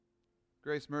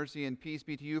Grace, mercy, and peace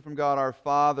be to you from God our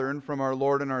Father and from our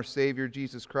Lord and our Savior,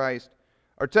 Jesus Christ.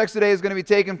 Our text today is going to be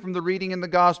taken from the reading in the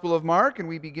Gospel of Mark, and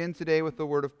we begin today with the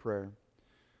word of prayer.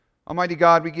 Almighty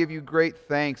God, we give you great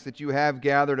thanks that you have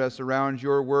gathered us around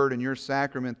your word and your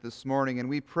sacrament this morning, and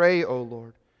we pray, O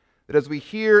Lord, that as we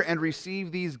hear and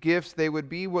receive these gifts, they would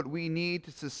be what we need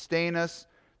to sustain us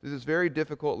through this very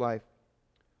difficult life.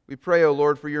 We pray, O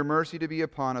Lord, for your mercy to be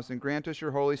upon us, and grant us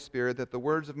your Holy Spirit, that the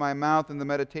words of my mouth and the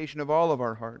meditation of all of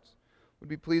our hearts would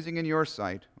be pleasing in your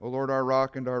sight, O Lord, our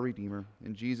rock and our Redeemer.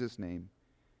 In Jesus' name,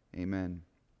 amen.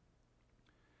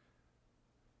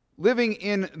 Living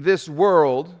in this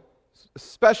world,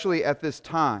 especially at this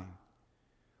time,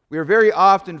 we are very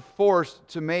often forced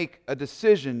to make a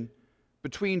decision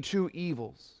between two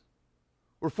evils.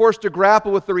 We're forced to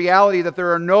grapple with the reality that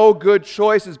there are no good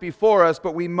choices before us,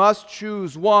 but we must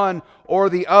choose one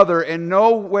or the other. And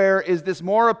nowhere is this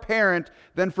more apparent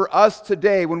than for us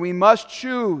today, when we must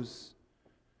choose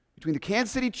between the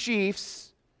Kansas City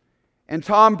Chiefs and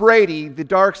Tom Brady, the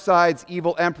dark side's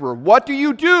evil emperor. What do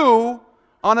you do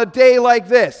on a day like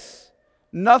this?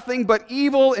 Nothing but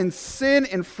evil and sin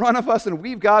in front of us, and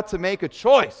we've got to make a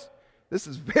choice. This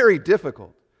is very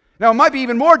difficult. Now, it might be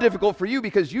even more difficult for you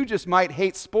because you just might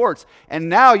hate sports. And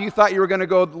now you thought you were going to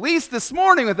go at least this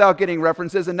morning without getting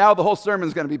references, and now the whole sermon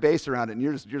is going to be based around it, and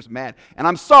you're just mad. And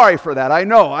I'm sorry for that. I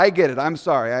know. I get it. I'm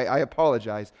sorry. I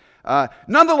apologize.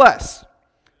 Nonetheless,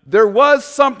 there was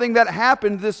something that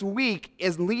happened this week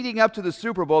as leading up to the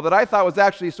Super Bowl that I thought was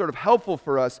actually sort of helpful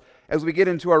for us as we get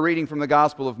into our reading from the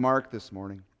Gospel of Mark this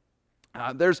morning.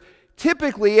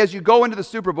 Typically, as you go into the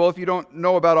Super Bowl, if you don't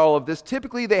know about all of this,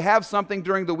 typically they have something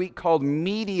during the week called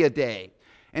Media Day.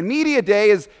 And Media Day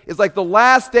is like the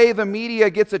last day the media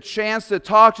gets a chance to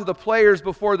talk to the players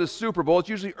before the Super Bowl. It's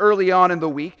usually early on in the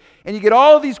week. And you get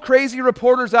all of these crazy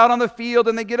reporters out on the field,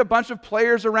 and they get a bunch of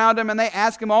players around them, and they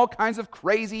ask them all kinds of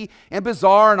crazy and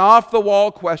bizarre and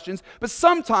off-the-wall questions. But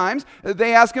sometimes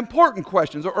they ask important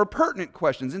questions or pertinent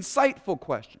questions, insightful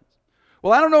questions.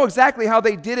 Well, I don't know exactly how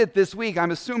they did it this week. I'm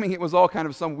assuming it was all kind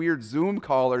of some weird Zoom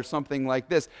call or something like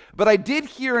this. But I did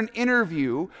hear an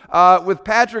interview with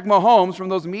Patrick Mahomes from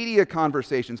those media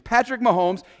conversations. Patrick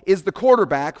Mahomes is the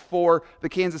quarterback for the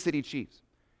Kansas City Chiefs.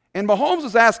 And Mahomes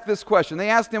was asked this question. They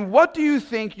asked him, what do you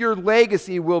think your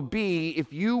legacy will be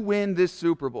if you win this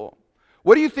Super Bowl?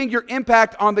 What do you think your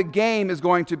impact on the game is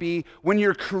going to be when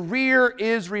your career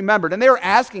is remembered? And they were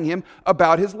asking him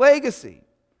about his legacy.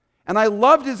 And I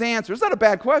loved his answer. It's not a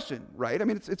bad question, right? I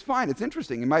mean, it's fine. It's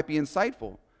interesting. It might be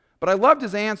insightful. But I loved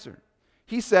his answer.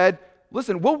 He said,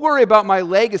 listen, we'll worry about my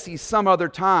legacy some other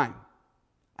time.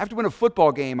 I have to win a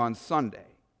football game on Sunday.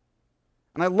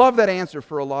 And I love that answer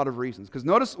for a lot of reasons. Because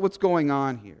notice what's going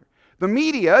on here. The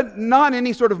media, not in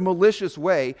any sort of malicious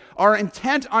way, are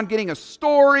intent on getting a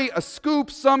story, a scoop,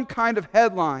 some kind of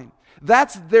headline.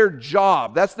 That's their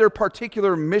job. That's their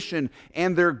particular mission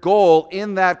and their goal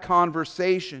in that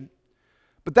conversation.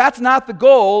 But that's not the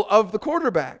goal of the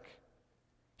quarterback.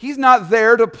 He's not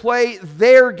there to play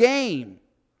their game.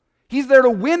 He's there to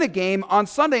win a game on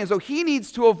Sunday, and so he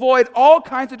needs to avoid all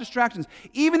kinds of distractions.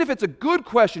 Even if it's a good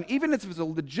question, even if it's a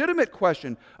legitimate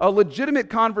question, a legitimate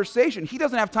conversation, he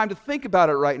doesn't have time to think about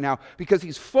it right now because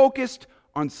he's focused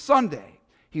on Sunday.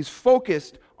 He's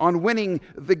focused on winning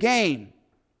the game.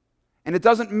 And it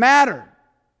doesn't matter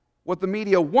what the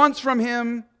media wants from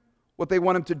him, what they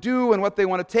want him to do, and what they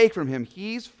want to take from him.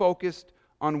 He's focused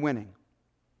on winning.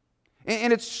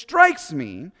 And it strikes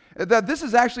me that this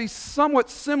is actually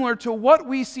somewhat similar to what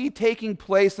we see taking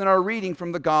place in our reading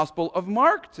from the Gospel of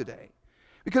Mark today.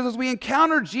 Because as we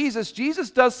encounter Jesus, Jesus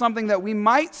does something that we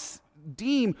might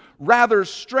deem rather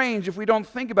strange if we don't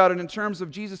think about it in terms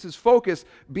of Jesus' focus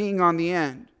being on the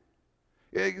end.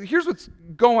 Here's what's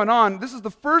going on. This is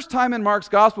the first time in Mark's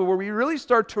gospel where we really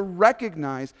start to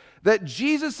recognize that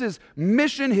Jesus'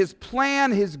 mission, his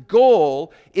plan, his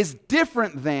goal is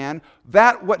different than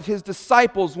what his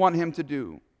disciples want him to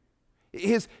do.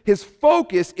 His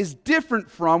focus is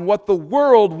different from what the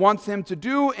world wants him to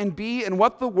do and be and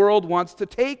what the world wants to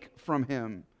take from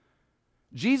him.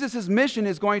 Jesus' mission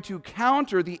is going to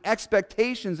counter the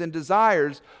expectations and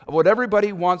desires of what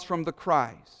everybody wants from the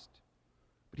Christ.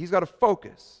 But he's got a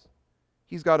focus.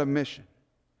 He's got a mission.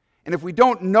 And if we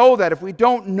don't know that, if we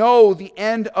don't know the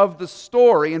end of the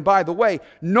story, and by the way,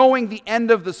 knowing the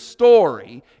end of the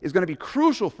story is going to be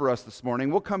crucial for us this morning.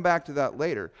 We'll come back to that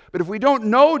later. But if we don't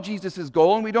know Jesus'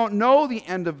 goal and we don't know the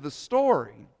end of the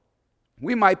story,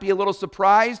 we might be a little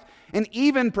surprised and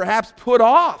even perhaps put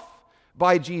off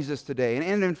by Jesus today.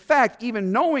 And in fact,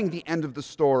 even knowing the end of the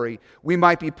story, we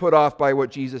might be put off by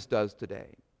what Jesus does today.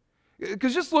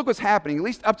 Because just look what's happening, at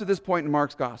least up to this point in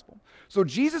Mark's gospel. So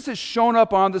Jesus has shown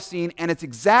up on the scene, and it's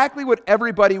exactly what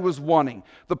everybody was wanting.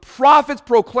 The prophets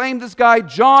proclaim this guy,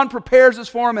 John prepares this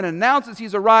for him and announces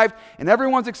he's arrived, and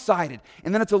everyone's excited.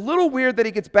 And then it's a little weird that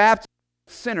he gets baptized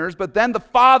with sinners, but then the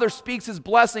Father speaks his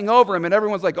blessing over him, and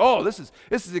everyone's like, oh, this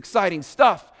is exciting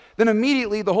stuff. Then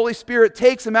immediately the Holy Spirit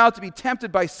takes him out to be tempted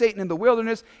by Satan in the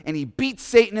wilderness, and he beats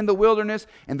Satan in the wilderness,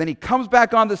 and then he comes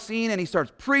back on the scene and he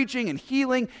starts preaching and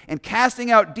healing and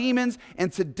casting out demons,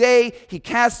 and today he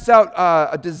casts out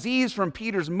a disease from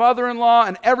Peter's mother-in-law,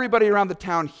 and everybody around the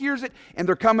town hears it, and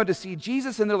they're coming to see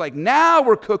Jesus, and they're like, now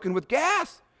we're cooking with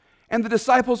gas. And the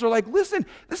disciples are like, listen,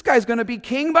 this guy's going to be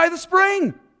king by the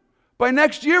spring. By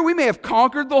next year, we may have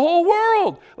conquered the whole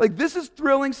world. Like, this is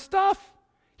thrilling stuff.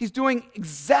 He's doing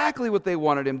exactly what they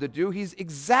wanted him to do. He's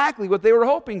exactly what they were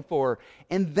hoping for.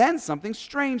 And then something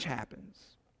strange happens.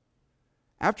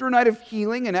 After a night of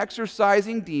healing and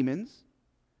exorcising demons,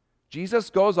 Jesus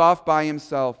goes off by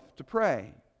himself to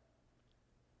pray.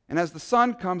 And as the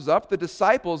sun comes up, the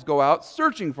disciples go out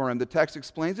searching for him. The text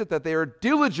explains it that they are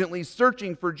diligently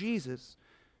searching for Jesus.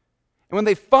 And when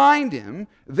they find him,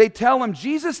 they tell him,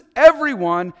 Jesus,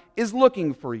 everyone is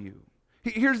looking for you.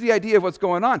 Here's the idea of what's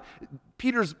going on.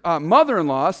 Peter's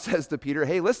mother-in-law says to Peter,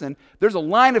 hey, listen, there's a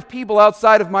line of people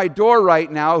outside of my door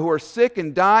right now who are sick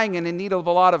and dying and in need of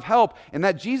a lot of help, and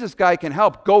that Jesus guy can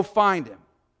help. Go find him.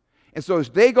 And so as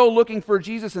they go looking for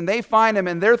Jesus and they find him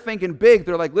and they're thinking big,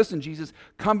 they're like, listen, Jesus,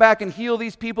 come back and heal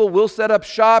these people. We'll set up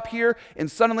shop here, and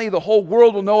suddenly the whole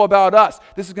world will know about us.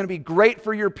 This is going to be great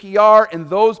for your PR, and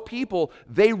those people,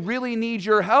 they really need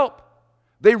your help.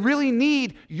 They really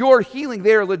need your healing.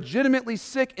 They are legitimately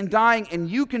sick and dying, and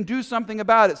you can do something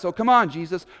about it. So come on,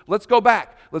 Jesus, let's go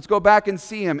back. Let's go back and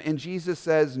see him. And Jesus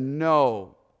says,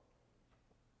 no.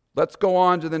 Let's go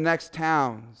on to the next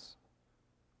towns,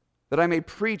 that I may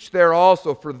preach there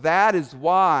also, for that is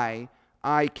why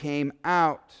I came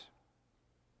out.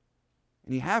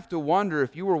 And you have to wonder,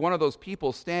 if you were one of those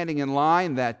people standing in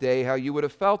line that day, how you would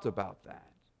have felt about that.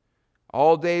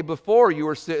 All day before, you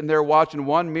were sitting there watching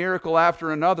one miracle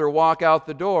after another walk out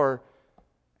the door,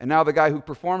 and now the guy who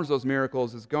performs those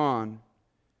miracles is gone.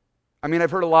 I mean,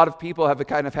 I've heard a lot of people have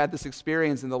kind of had this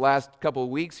experience in the last couple of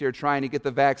weeks here trying to get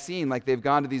the vaccine. Like, they've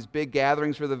gone to these big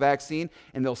gatherings for the vaccine,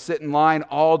 and they'll sit in line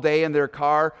all day in their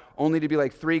car, only to be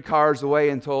like 3 cars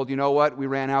away and told, you know what, we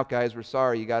ran out, guys, we're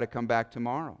sorry, you got to come back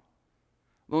tomorrow.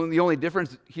 Well, the only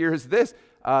difference here is this.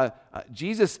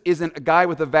 Jesus isn't a guy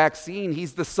with a vaccine.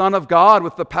 He's the Son of God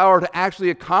with the power to actually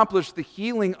accomplish the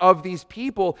healing of these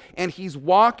people, and he's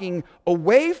walking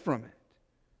away from it.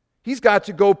 He's got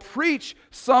to go preach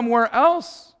somewhere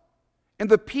else. And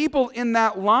the people in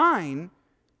that line,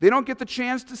 they don't get the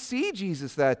chance to see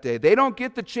Jesus that day. They don't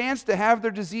get the chance to have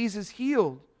their diseases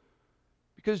healed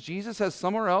because Jesus has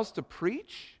somewhere else to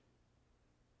preach.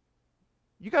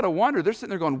 You got to wonder, they're sitting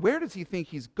there going, where does he think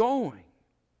he's going?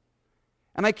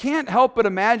 And I can't help but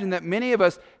imagine that many of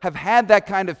us have had that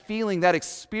kind of feeling, that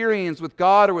experience with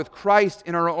God or with Christ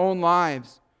in our own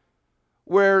lives,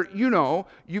 where,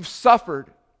 you've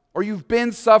suffered, or you've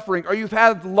been suffering, or you've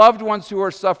had loved ones who are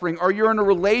suffering, or you're in a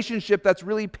relationship that's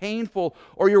really painful,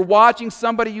 or you're watching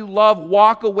somebody you love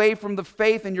walk away from the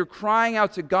faith and you're crying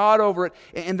out to God over it,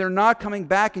 and they're not coming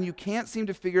back, and you can't seem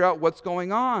to figure out what's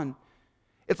going on.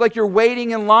 It's like you're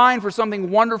waiting in line for something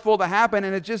wonderful to happen,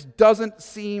 and it just doesn't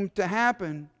seem to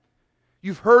happen.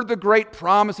 You've heard the great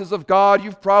promises of God.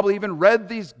 You've probably even read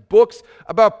these books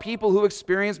about people who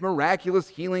experience miraculous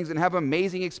healings and have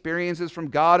amazing experiences from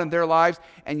God in their lives,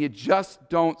 and you just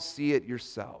don't see it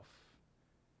yourself.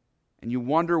 And you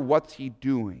wonder, what's he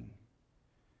doing?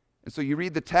 And so you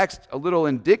read the text a little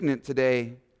indignant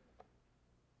today.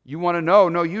 You want to know,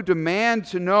 no, you demand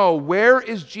to know, where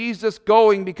is Jesus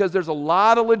going? Because there's a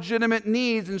lot of legitimate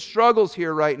needs and struggles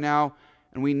here right now,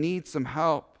 and we need some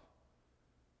help.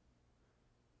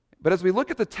 But as we look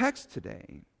at the text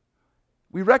today,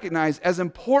 we recognize, as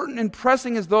important and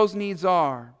pressing as those needs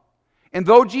are, and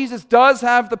though Jesus does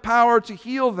have the power to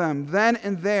heal them then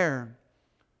and there,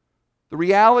 the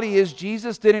reality is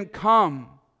Jesus didn't come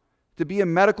to be a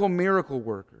medical miracle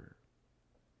worker.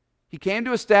 He came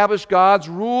to establish God's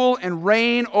rule and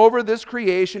reign over this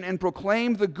creation and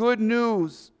proclaim the good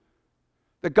news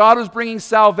that God was bringing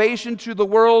salvation to the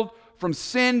world from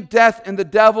sin, death, and the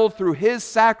devil through his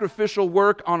sacrificial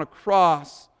work on a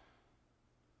cross.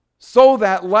 So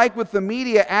that, like with the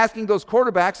media asking those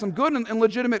quarterbacks some good and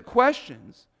legitimate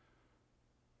questions,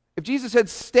 if Jesus had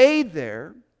stayed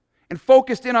there and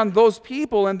focused in on those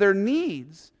people and their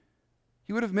needs,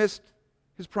 he would have missed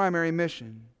his primary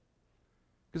mission.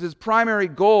 Because his primary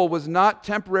goal was not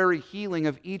temporary healing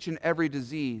of each and every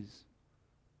disease.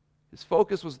 His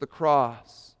focus was the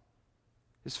cross.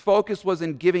 His focus was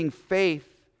in giving faith.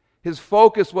 His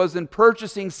focus was in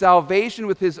purchasing salvation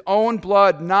with His own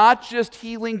blood, not just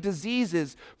healing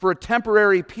diseases for a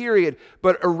temporary period,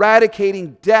 but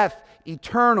eradicating death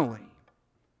eternally.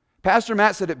 Pastor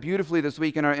Matt said it beautifully this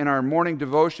week in our morning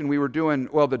devotion we were doing,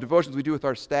 the devotions we do with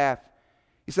our staff.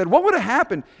 He said, what would have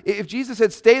happened if Jesus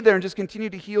had stayed there and just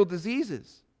continued to heal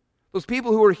diseases? Those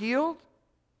people who were healed,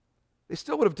 they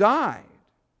still would have died.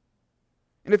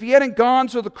 And if He hadn't gone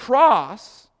to the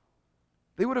cross,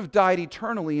 they would have died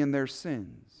eternally in their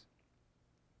sins.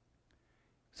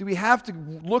 See, we have to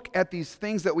look at these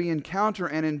things that we encounter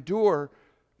and endure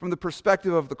from the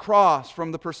perspective of the cross,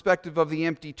 from the perspective of the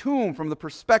empty tomb, from the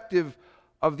perspective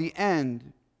of the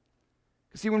end.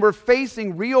 See, when we're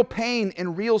facing real pain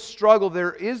and real struggle,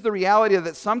 there is the reality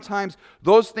that sometimes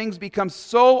those things become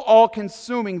so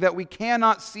all-consuming that we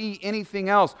cannot see anything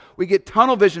else. We get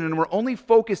tunnel vision and we're only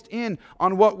focused in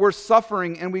on what we're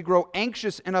suffering, and we grow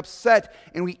anxious and upset,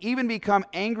 and we even become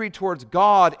angry towards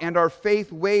God, and our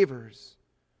faith wavers.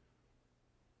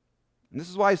 And this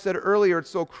is why I said earlier it's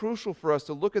so crucial for us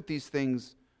to look at these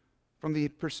things from the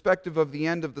perspective of the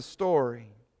end of the story,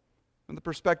 from the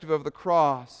perspective of the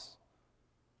cross.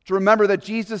 To remember that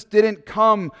Jesus didn't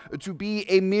come to be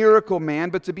a miracle man,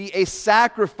 but to be a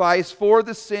sacrifice for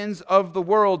the sins of the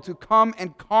world, to come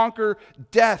and conquer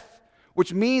death,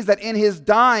 which means that in His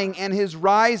dying and His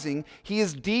rising, He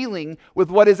is dealing with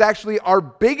what is actually our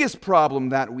biggest problem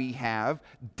that we have,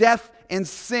 death and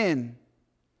sin.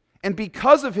 And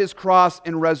because of His cross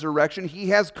and resurrection, He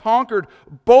has conquered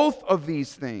both of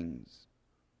these things.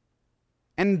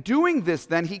 And doing this,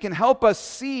 then, He can help us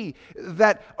see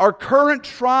that our current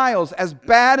trials, as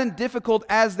bad and difficult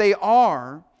as they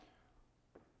are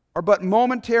but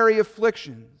momentary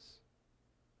afflictions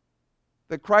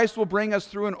that Christ will bring us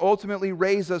through and ultimately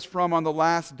raise us from on the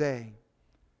last day.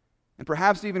 And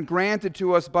perhaps even granted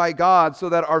to us by God so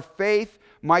that our faith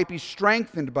might be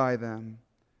strengthened by them.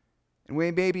 And we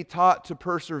may be taught to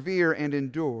persevere and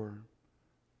endure.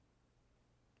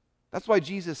 That's why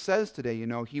Jesus says today,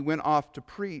 He went off to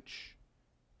preach.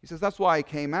 He says, that's why I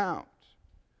came out.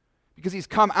 Because He's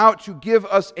come out to give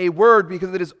us a word,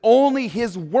 because it is only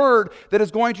His word that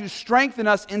is going to strengthen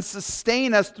us and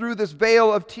sustain us through this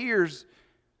vale of tears.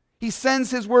 He sends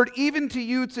His word even to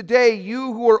you today,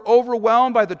 you who are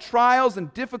overwhelmed by the trials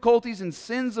and difficulties and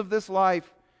sins of this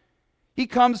life. He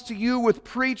comes to you with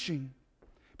preaching,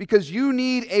 because you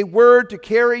need a word to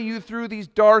carry you through these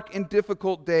dark and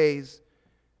difficult days.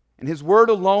 And His word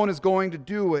alone is going to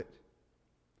do it.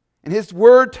 And His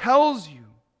word tells you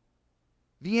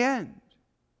the end.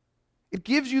 It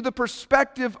gives you the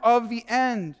perspective of the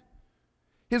end.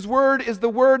 His word is the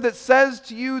word that says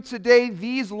to you today,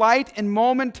 these light and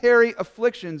momentary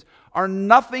afflictions are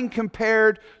nothing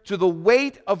compared to the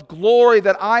weight of glory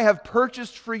that I have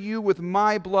purchased for you with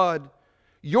my blood.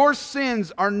 Your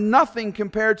sins are nothing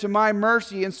compared to my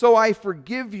mercy, and so I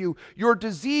forgive you. Your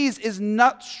disease is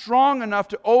not strong enough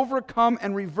to overcome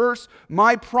and reverse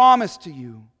my promise to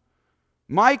you.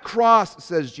 My cross,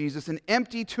 says Jesus, an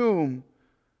empty tomb,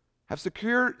 have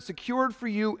secured for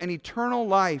you an eternal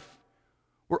life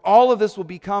where all of this will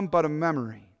become but a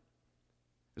memory.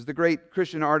 As the great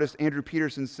Christian artist Andrew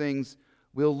Peterson sings,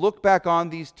 we'll look back on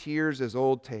these tears as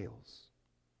old tales.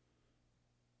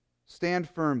 Stand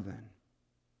firm then,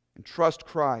 and trust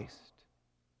Christ,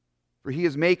 for He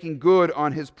is making good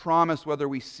on His promise whether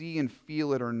we see and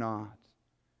feel it or not.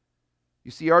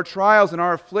 You see, our trials and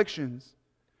our afflictions,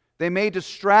 they may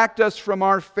distract us from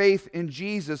our faith in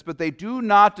Jesus, but they do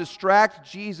not distract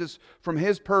Jesus from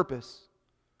His purpose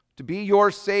to be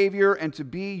your Savior and to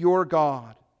be your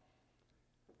God.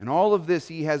 And all of this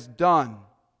He has done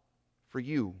for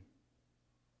you.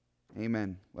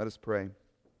 Amen. Let us pray.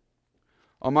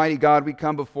 Almighty God, we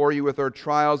come before You with our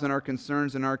trials and our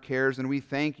concerns and our cares, and we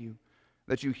thank You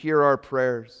that You hear our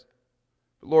prayers.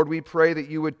 Lord, we pray that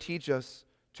You would teach us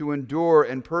to endure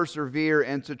and persevere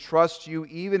and to trust You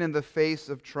even in the face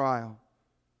of trial.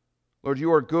 Lord,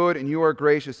 You are good and You are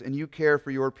gracious, and You care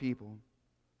for Your people.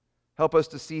 Help us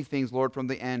to see things, Lord, from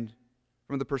the end,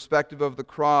 from the perspective of the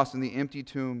cross and the empty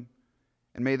tomb,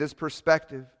 and may this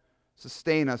perspective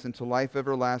sustain us into life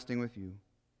everlasting with You.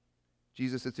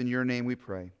 Jesus, it's in Your name we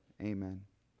pray. Amen.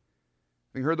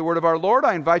 Having heard the word of our Lord,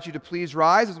 I invite you to please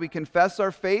rise as we confess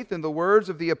our faith in the words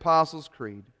of the Apostles'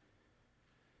 Creed.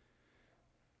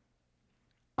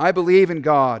 I believe in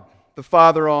God, the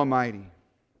Father Almighty,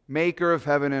 maker of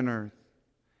heaven and earth,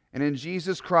 and in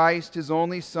Jesus Christ, His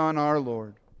only Son, our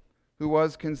Lord, who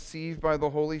was conceived by the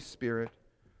Holy Spirit,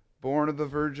 born of the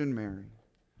Virgin Mary,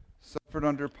 suffered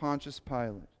under Pontius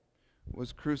Pilate,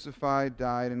 was crucified,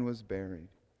 died, and was buried.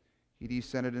 He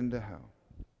descended into hell.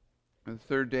 On the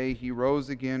third day he rose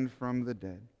again from the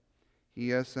dead.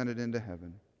 He ascended into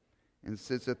heaven and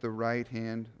sits at the right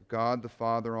hand of God the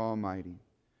Father Almighty.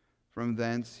 From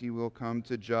thence he will come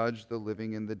to judge the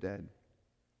living and the dead.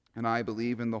 And I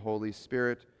believe in the Holy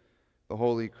Spirit, the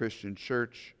holy Christian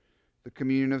church, the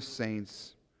communion of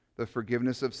saints, the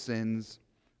forgiveness of sins,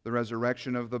 the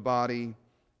resurrection of the body,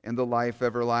 and the life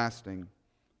everlasting.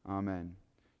 Amen.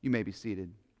 You may be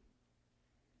seated.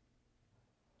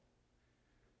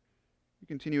 We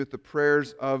continue with the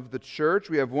prayers of the church.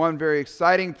 We have one very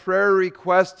exciting prayer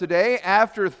request today.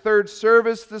 After third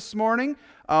service this morning,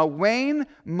 Wayne,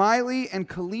 Miley, and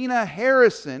Kalina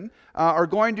Harrison are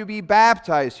going to be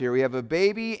baptized here. We have a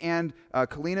baby, and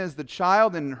Kalina is the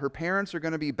child, and her parents are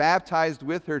going to be baptized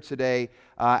with her today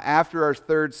after our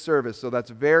third service. So that's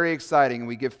very exciting, and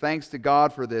we give thanks to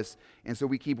God for this. And so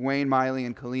we keep Wayne, Miley,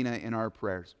 and Kalina in our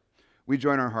prayers. We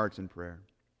join our hearts in prayer.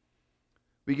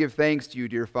 We give thanks to you,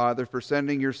 dear Father, for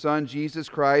sending your Son, Jesus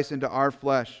Christ, into our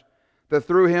flesh, that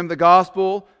through him the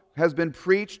gospel has been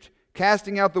preached,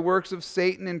 casting out the works of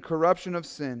Satan and corruption of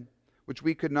sin, which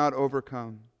we could not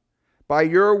overcome. By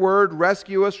your word,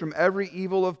 rescue us from every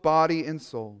evil of body and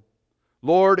soul.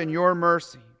 Lord, in your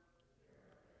mercy,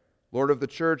 Lord of the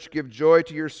church, give joy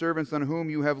to your servants on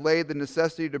whom you have laid the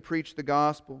necessity to preach the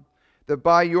gospel, that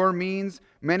by your means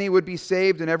many would be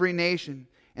saved in every nation,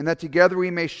 and that together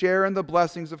we may share in the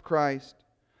blessings of Christ.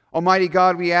 Almighty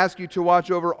God, we ask you to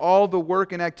watch over all the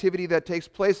work and activity that takes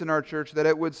place in our church, that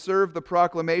it would serve the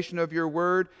proclamation of your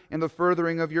word and the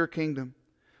furthering of your kingdom.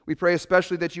 We pray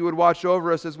especially that you would watch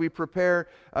over us as we prepare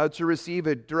to receive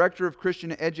a Director of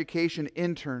Christian Education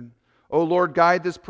intern. O Lord, guide this